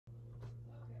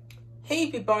Hey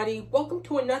everybody, welcome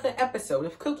to another episode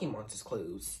of Cookie Monster's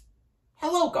Clues.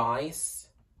 Hello guys.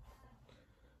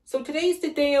 So today's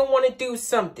the day I want to do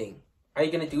something. Are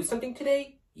you going to do something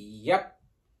today? Yep.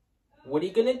 What are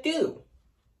you going to do?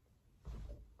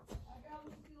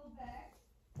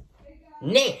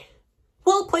 Nah.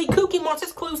 We'll play Cookie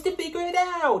Monster's Clues to figure it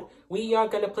out. We are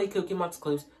going to play Cookie Monster's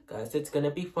Clues because it's going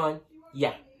to be fun.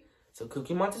 Yeah. So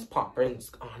Cookie Monster's Popper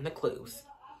is on the clues.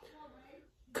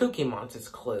 Cookie Monster's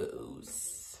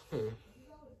Clues.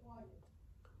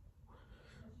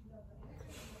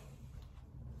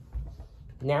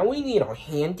 Now we need our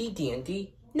handy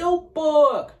dandy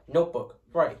notebook. Notebook,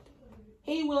 right.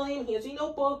 Hey William, here's your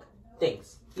notebook.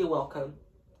 Thanks, you're welcome.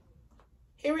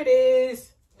 Here it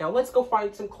is. Now let's go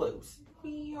find some clues.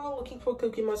 We are looking for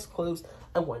Cookie Monster's Clues.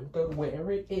 I wonder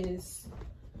where it is.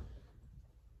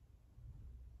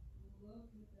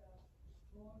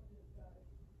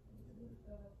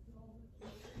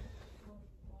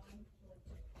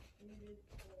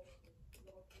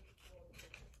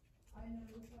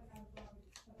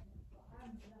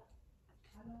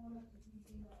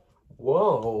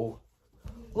 Whoa,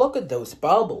 look at those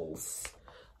bubbles.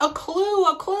 A clue,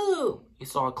 a clue. You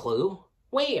saw a clue?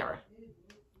 Where?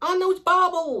 On those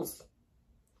bubbles.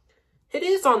 It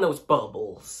is on those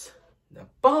bubbles. The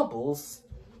bubbles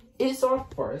is our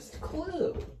first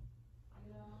clue.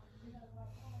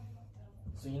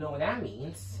 So you know what that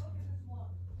means?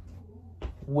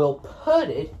 We'll put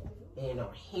it in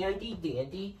our handy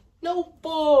dandy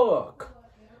notebook.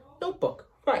 Notebook,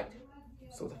 right.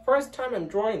 So the first time I'm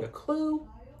drawing a clue,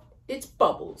 it's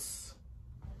bubbles.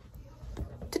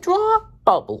 To draw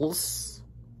bubbles,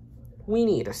 we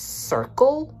need a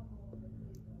circle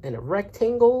and a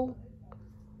rectangle,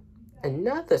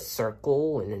 another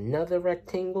circle and another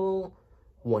rectangle,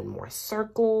 one more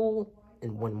circle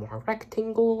and one more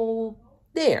rectangle.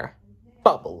 There,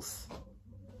 bubbles.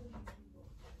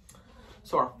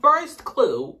 So our first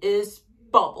clue is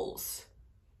bubbles.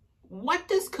 What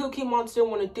does Cookie Monster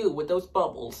want to do with those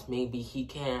bubbles? Maybe he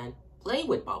can play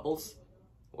with bubbles,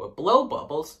 or blow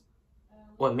bubbles,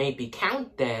 or maybe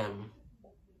count them.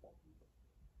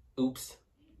 Oops.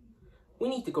 We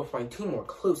need to go find 2 more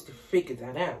clues to figure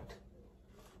that out.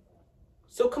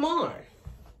 So come on.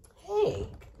 Hey.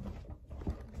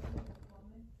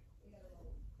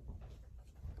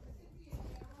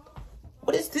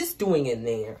 What is this doing in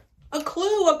there? A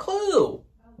clue, a clue.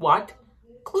 What?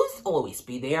 Clues always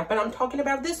be there, but I'm talking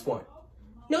about this one.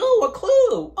 No, a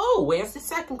clue. Oh, where's the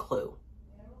second clue?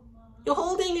 You're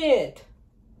holding it.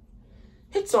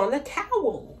 It's on the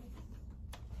towel.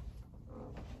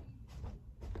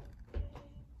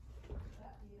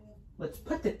 Let's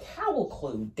put the towel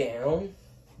clue down.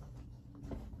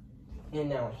 And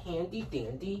now handy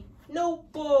dandy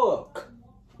notebook.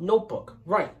 Notebook,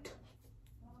 right.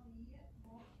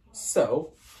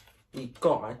 So, we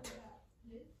got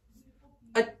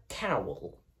a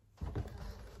towel.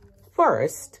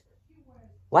 First,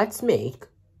 let's make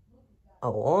a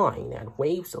line that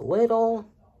waves a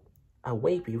little, a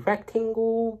wavy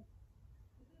rectangle.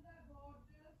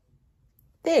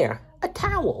 There, a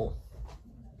towel.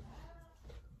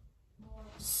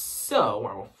 So,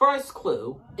 our first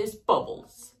clue is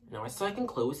bubbles. Now, our second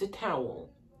clue is a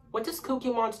towel. What does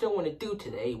Cookie Monster want to do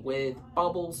today with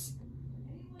bubbles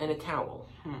and a towel?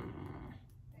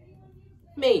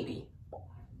 Maybe.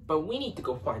 But we need to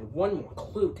go find 1 more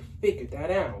clue to figure that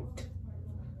out.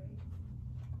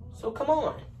 So come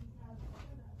on.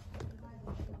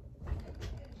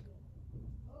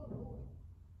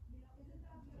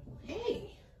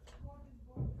 Hey.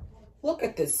 Look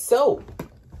at this soap.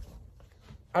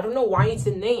 I don't know why it's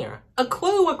in there. A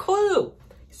clue, a clue. You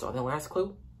saw the last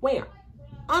clue? Where?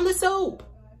 On the soap.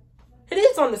 It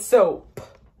is on the soap.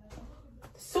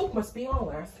 The soap must be our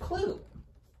last clue.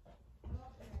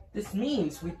 This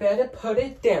means we better put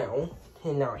it down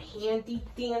in our handy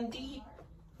dandy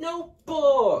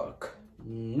notebook.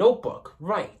 Notebook,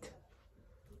 right.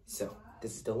 So,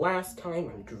 this is the last time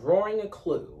I'm drawing a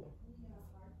clue.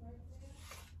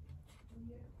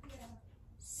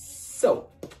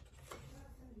 Soap.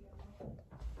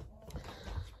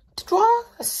 To draw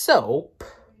a soap,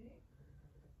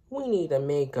 we need to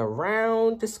make a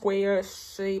round square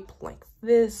shape like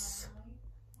this.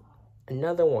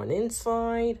 Another one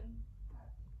inside.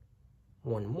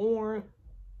 One more.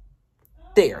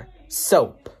 There.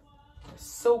 Soap.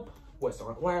 Soap was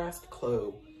our last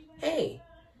clue. Hey,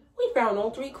 we found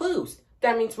all 3 clues.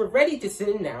 That means we're ready to sit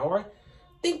in our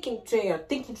thinking chair.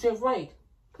 Thinking chair, right.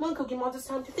 Come on, Cookie Monster, it's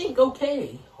time to think.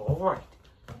 Okay. Alright.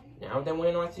 Now that we're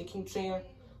in our thinking chair,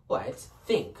 let's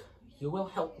think. You will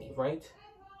help me, right?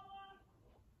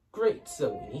 Great,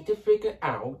 so we need to figure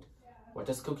out What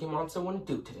does Cookie Monster want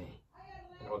to do today?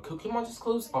 And our Cookie Monster's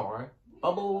clues are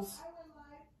bubbles,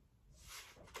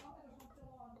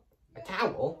 a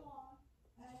towel,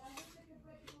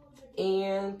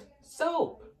 and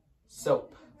soap.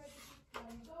 Soap.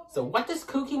 So what does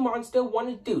Cookie Monster want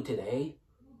to do today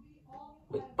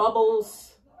with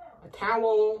bubbles, a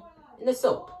towel, and a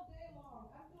soap?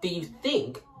 Do you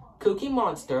think Cookie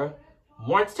Monster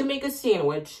wants to make a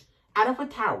sandwich out of a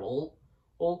towel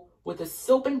or with the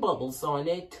soap and bubbles on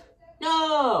it?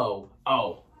 No!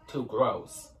 Oh, too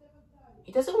gross.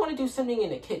 He doesn't want to do something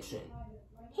in the kitchen.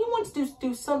 He wants to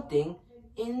do something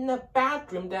in the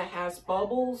bathroom that has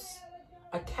bubbles,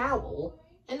 a towel,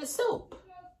 and a soap.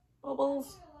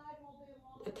 Bubbles,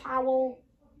 a towel,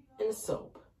 and a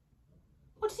soap.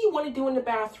 What does he want to do in the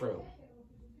bathroom?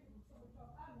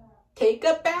 Take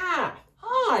a bath.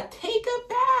 Take a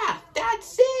bath.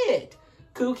 That's it.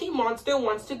 Cookie Monster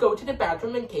wants to go to the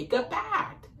bathroom and take a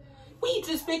bath. We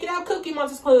just figured out Cookie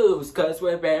Monster's clues because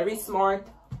we're very smart.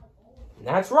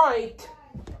 That's right.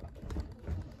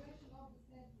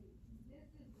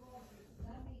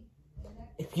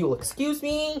 If you'll excuse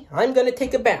me, I'm gonna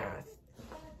take a bath.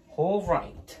 All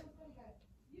right.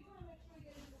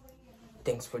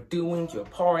 Thanks for doing your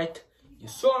part. You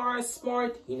sure are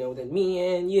smart. You know that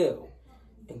me and you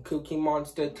and Cookie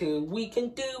Monster too, we can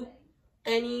do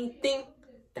anything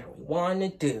that we want to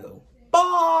do.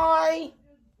 Bye!